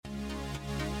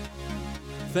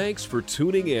Thanks for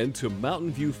tuning in to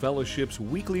Mountain View Fellowship's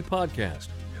weekly podcast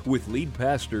with lead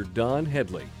pastor Don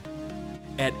Headley.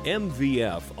 At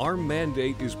MVF, our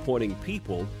mandate is pointing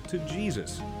people to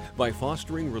Jesus by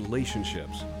fostering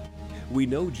relationships. We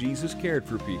know Jesus cared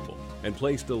for people and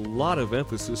placed a lot of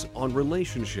emphasis on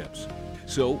relationships,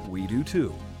 so we do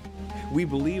too. We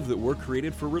believe that we're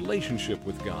created for relationship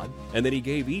with God and that He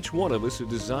gave each one of us a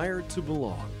desire to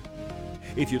belong.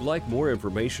 If you'd like more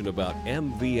information about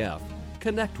MVF,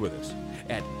 connect with us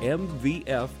at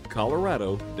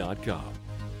mvfcolorado.com.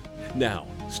 Now,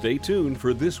 stay tuned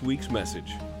for this week's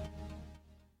message.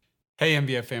 Hey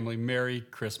MVF family, Merry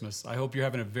Christmas. I hope you're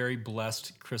having a very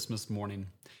blessed Christmas morning.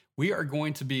 We are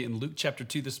going to be in Luke chapter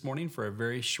 2 this morning for a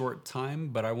very short time,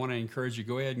 but I want to encourage you,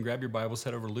 go ahead and grab your Bibles,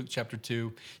 head over to Luke chapter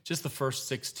 2, just the first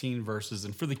 16 verses.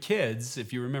 And for the kids,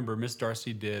 if you remember, Miss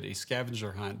Darcy did a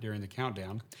scavenger hunt during the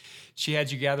countdown. She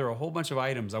had you gather a whole bunch of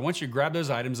items. I want you to grab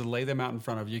those items and lay them out in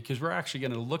front of you because we're actually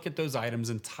going to look at those items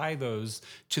and tie those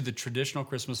to the traditional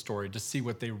Christmas story to see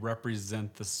what they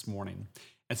represent this morning.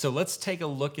 And so let's take a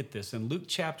look at this. In Luke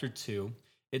chapter 2,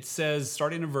 it says,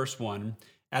 starting in verse 1,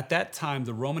 "At that time,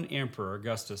 the Roman Emperor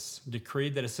Augustus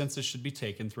decreed that a census should be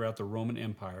taken throughout the Roman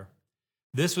Empire.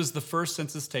 This was the first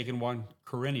census taken while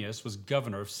Quirinius was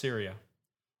governor of Syria.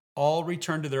 All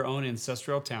returned to their own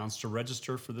ancestral towns to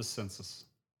register for the census.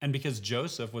 And because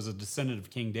Joseph was a descendant of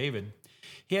King David,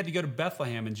 he had to go to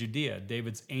Bethlehem in Judea,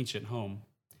 David's ancient home.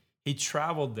 He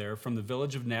traveled there from the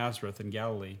village of Nazareth in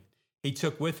Galilee. He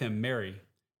took with him Mary,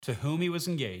 to whom he was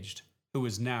engaged, who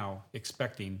was now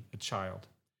expecting a child."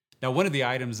 Now, one of the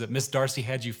items that Miss Darcy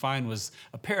had you find was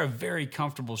a pair of very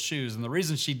comfortable shoes. And the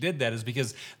reason she did that is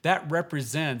because that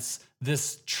represents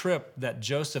this trip that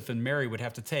Joseph and Mary would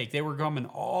have to take. They were coming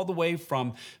all the way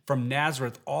from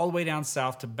Nazareth all the way down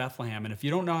south to Bethlehem. And if you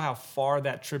don't know how far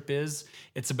that trip is,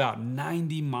 it's about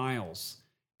 90 miles.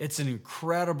 It's an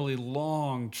incredibly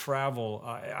long travel.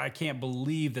 I can't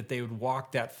believe that they would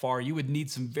walk that far. You would need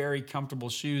some very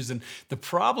comfortable shoes. And the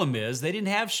problem is they didn't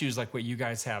have shoes like what you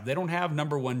guys have. They don't have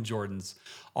number 1 Jordans.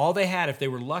 All they had, if they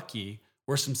were lucky,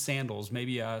 were some sandals,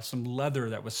 maybe some leather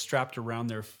that was strapped around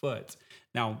their foot.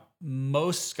 Now,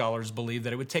 most scholars believe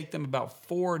that it would take them about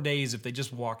 4 days if they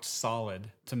just walked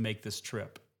solid to make this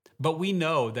trip. But we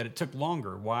know that it took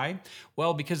longer. Why?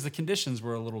 Well, because the conditions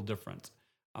were a little different.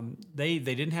 They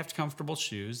didn't have comfortable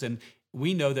shoes, and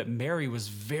we know that Mary was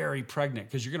very pregnant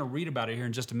because you're going to read about it here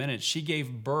in just a minute. She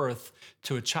gave birth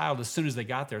to a child as soon as they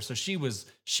got there, so she was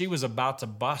about to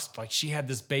bust. Like, she had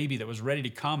this baby that was ready to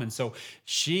come, and so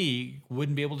she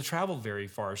wouldn't be able to travel very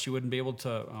far. She wouldn't be able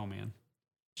to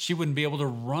she wouldn't be able to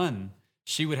run.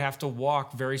 She would have to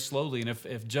walk very slowly. And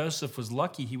if Joseph was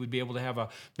lucky, he would be able to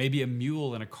have maybe a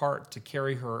mule and a cart to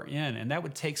carry her in. And that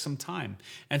would take some time.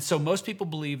 And so most people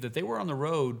believe that they were on the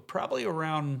road probably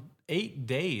around 8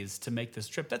 days to make this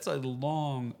trip. That's a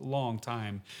long, long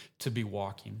time to be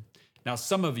walking. Now,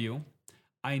 some of you,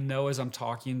 I know as I'm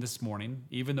talking this morning,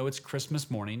 even though it's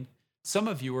Christmas morning, some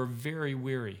of you are very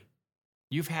weary.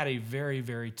 You've had a very,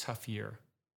 very tough year.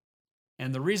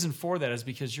 And the reason for that is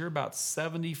because you're about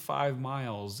 75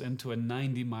 miles into a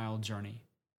 90-mile journey.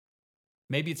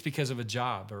 Maybe it's because of a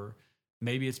job, or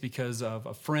maybe it's because of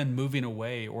a friend moving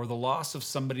away, or the loss of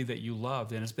somebody that you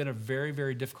loved, and it's been a very,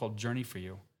 very difficult journey for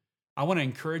you. I want to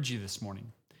encourage you this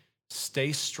morning.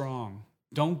 Stay strong.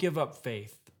 Don't give up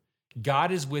faith.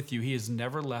 God is with you. He has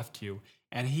never left you,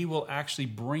 and He will actually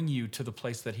bring you to the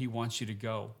place that He wants you to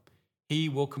go. He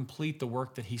will complete the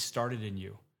work that He started in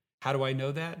you. How do I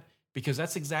know that? Because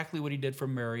that's exactly what He did for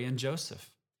Mary and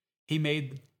Joseph. He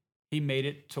made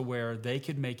it to where they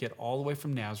could make it all the way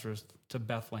from Nazareth to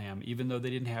Bethlehem, even though they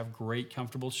didn't have great,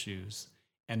 comfortable shoes,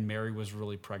 and Mary was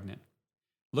really pregnant.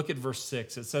 Look at verse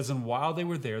 6. It says, "And while they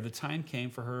were there, the time came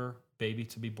for her baby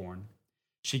to be born.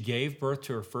 She gave birth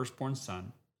to her firstborn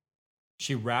son.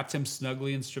 She wrapped him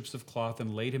snugly in strips of cloth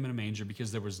and laid him in a manger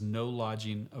because there was no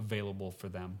lodging available for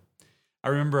them." I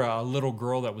remember a little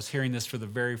girl that was hearing this for the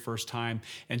very first time,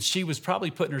 and she was probably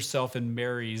putting herself in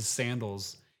Mary's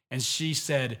sandals, and she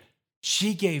said,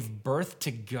 "She gave birth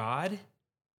to God?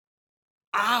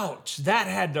 Ouch, that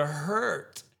had to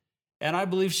hurt." And I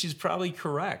believe she's probably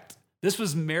correct. This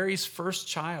was Mary's first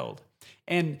child,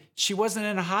 and she wasn't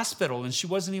in a hospital, and she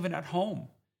wasn't even at home.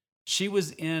 She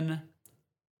was in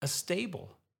a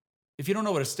stable. If you don't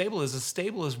know what a stable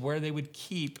is where they would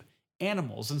keep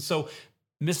animals. And so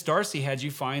Miss Darcy had you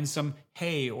find some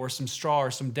hay or some straw or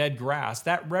some dead grass.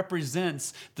 That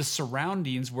represents the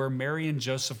surroundings where Mary and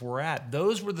Joseph were at.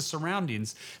 Those were the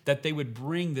surroundings that they would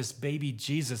bring this baby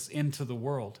Jesus into the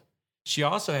world. She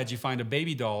also had you find a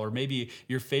baby doll or maybe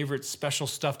your favorite special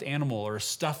stuffed animal or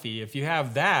stuffy. If you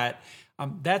have that,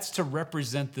 That's to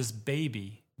represent this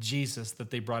baby, Jesus,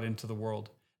 that they brought into the world.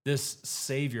 This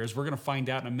Savior, as we're going to find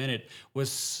out in a minute,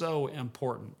 was so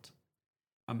important.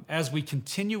 As we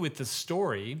continue with the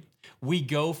story, we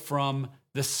go from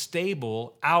the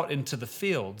stable out into the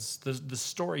fields. The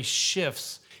story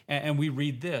shifts, and we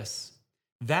read this.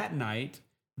 That night,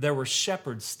 there were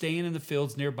shepherds staying in the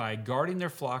fields nearby, guarding their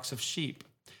flocks of sheep.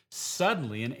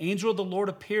 Suddenly, an angel of the Lord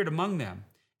appeared among them,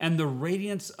 and the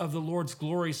radiance of the Lord's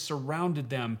glory surrounded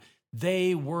them.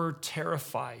 They were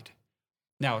terrified.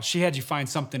 Now, she had you find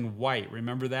something white.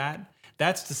 Remember that?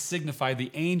 That's to signify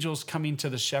the angels coming to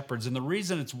the shepherds. And the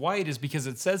reason it's white is because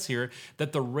it says here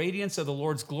that the radiance of the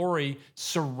Lord's glory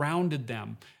surrounded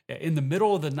them. In the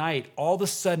middle of the night, all of a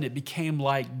sudden it became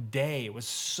like day. It was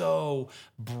so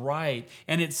bright.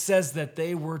 And it says that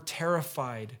they were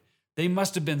terrified. They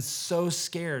must have been so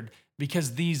scared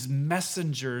because these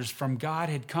messengers from God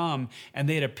had come and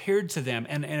they had appeared to them,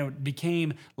 and it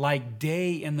became like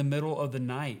day in the middle of the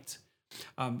night.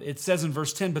 It says in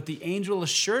verse 10, but the angel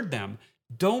assured them,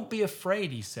 don't be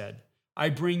afraid, he said. I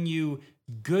bring you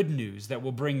good news that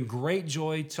will bring great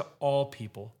joy to all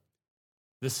people.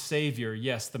 The Savior,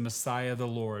 yes, the Messiah, the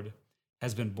Lord,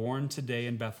 has been born today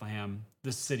in Bethlehem,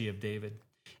 the city of David.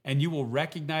 And you will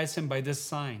recognize him by this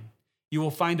sign. You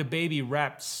will find a baby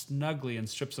wrapped snugly in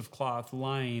strips of cloth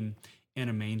lying in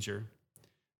a manger.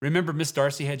 Remember, Miss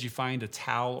Darcy had you find a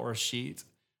towel or a sheet?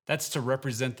 That's to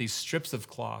represent these strips of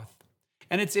cloth.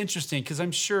 And it's interesting because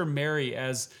I'm sure Mary,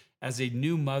 as a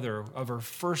new mother of her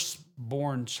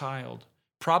firstborn child,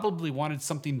 probably wanted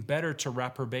something better to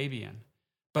wrap her baby in.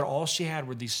 But all she had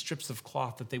were these strips of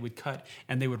cloth that they would cut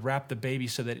and they would wrap the baby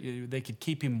so that they could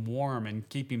keep him warm and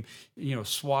keep him,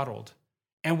 swaddled.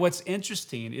 And what's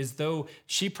interesting is though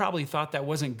she probably thought that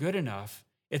wasn't good enough,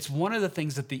 it's one of the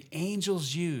things that the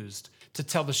angels used to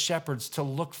tell the shepherds to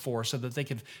look for so that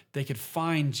they could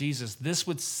find Jesus. This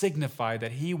would signify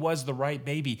that he was the right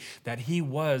baby, that he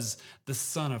was the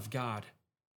Son of God.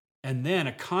 And then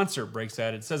a concert breaks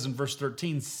out. It says in verse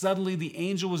 13, suddenly the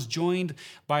angel was joined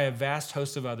by a vast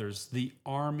host of others, the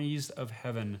armies of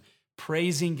heaven,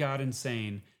 praising God and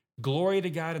saying, glory to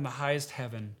God in the highest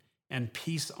heaven and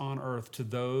peace on earth to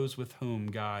those with whom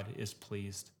God is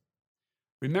pleased.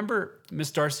 Remember, Miss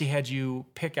Darcy had you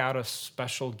pick out a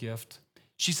special gift.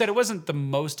 She said it wasn't the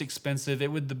most expensive.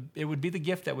 It would be the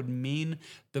gift that would mean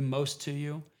the most to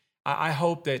you. I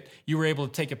hope that you were able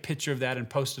to take a picture of that and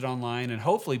post it online and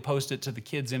hopefully post it to the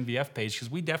Kids MVF page because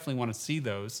we definitely want to see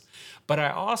those. But I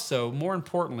also, more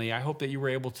importantly, I hope that you were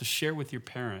able to share with your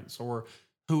parents or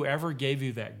whoever gave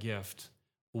you that gift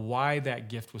why that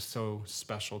gift was so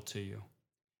special to you.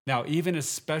 Now, even as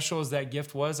special as that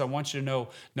gift was, I want you to know,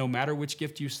 no matter which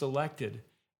gift you selected,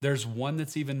 there's one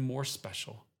that's even more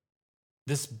special.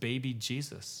 This baby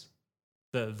Jesus,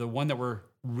 the one that we're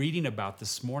reading about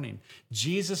this morning.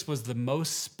 Jesus was the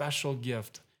most special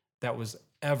gift that was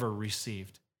ever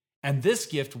received. And this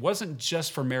gift wasn't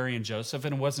just for Mary and Joseph,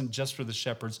 and it wasn't just for the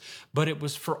shepherds, but it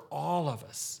was for all of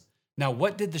us. Now,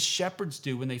 what did the shepherds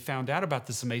do when they found out about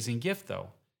this amazing gift, though?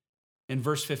 In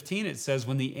verse 15, it says,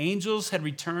 when the angels had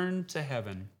returned to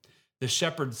heaven, the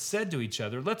shepherds said to each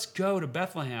other, let's go to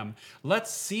Bethlehem.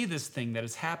 Let's see this thing that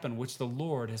has happened, which the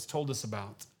Lord has told us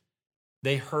about.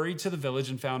 They hurried to the village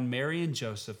and found Mary and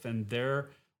Joseph, and there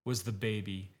was the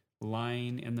baby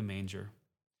lying in the manger.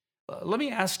 Let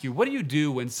me ask you, what do you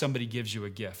do when somebody gives you a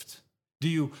gift? Do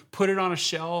you put it on a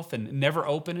shelf and never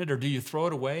open it, or do you throw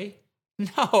it away?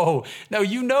 No,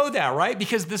 you know that, right?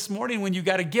 Because this morning when you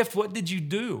got a gift, what did you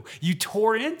do? You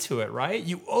tore into it, right?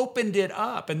 You opened it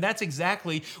up, and that's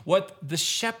exactly what the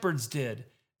shepherds did.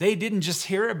 They didn't just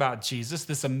hear about Jesus,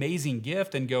 this amazing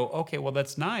gift, and go, okay, well,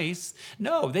 that's nice.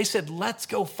 No, they said, let's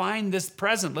go find this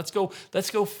present. Let's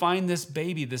go find this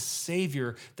baby, this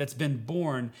Savior that's been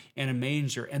born in a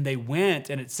manger. And they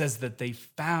went, and it says that they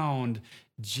found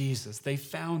Jesus. They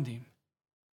found him.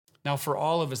 Now, for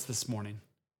all of us this morning,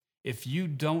 if you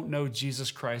don't know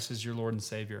Jesus Christ as your Lord and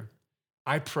Savior,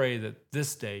 I pray that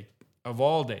this day, of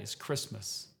all days,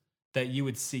 Christmas, that you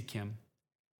would seek him.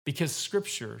 Because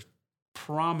Scripture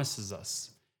promises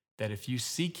us that if you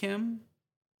seek him,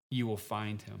 you will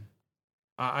find him.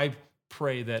 I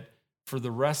pray that for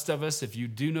the rest of us, if you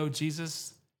do know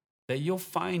Jesus, that you'll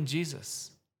find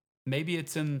Jesus. Maybe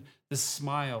it's in the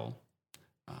smile.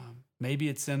 Maybe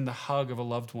it's in the hug of a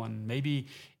loved one. Maybe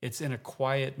it's in a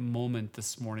quiet moment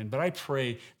this morning. But I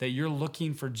pray that you're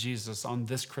looking for Jesus on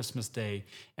this Christmas day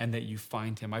and that you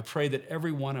find him. I pray that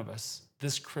every one of us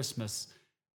this Christmas,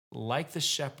 like the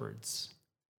shepherds,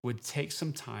 would take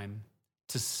some time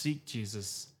to seek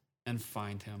Jesus and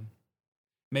find him.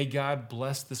 May God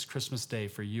bless this Christmas day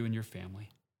for you and your family.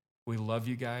 We love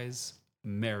you guys.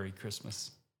 Merry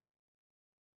Christmas.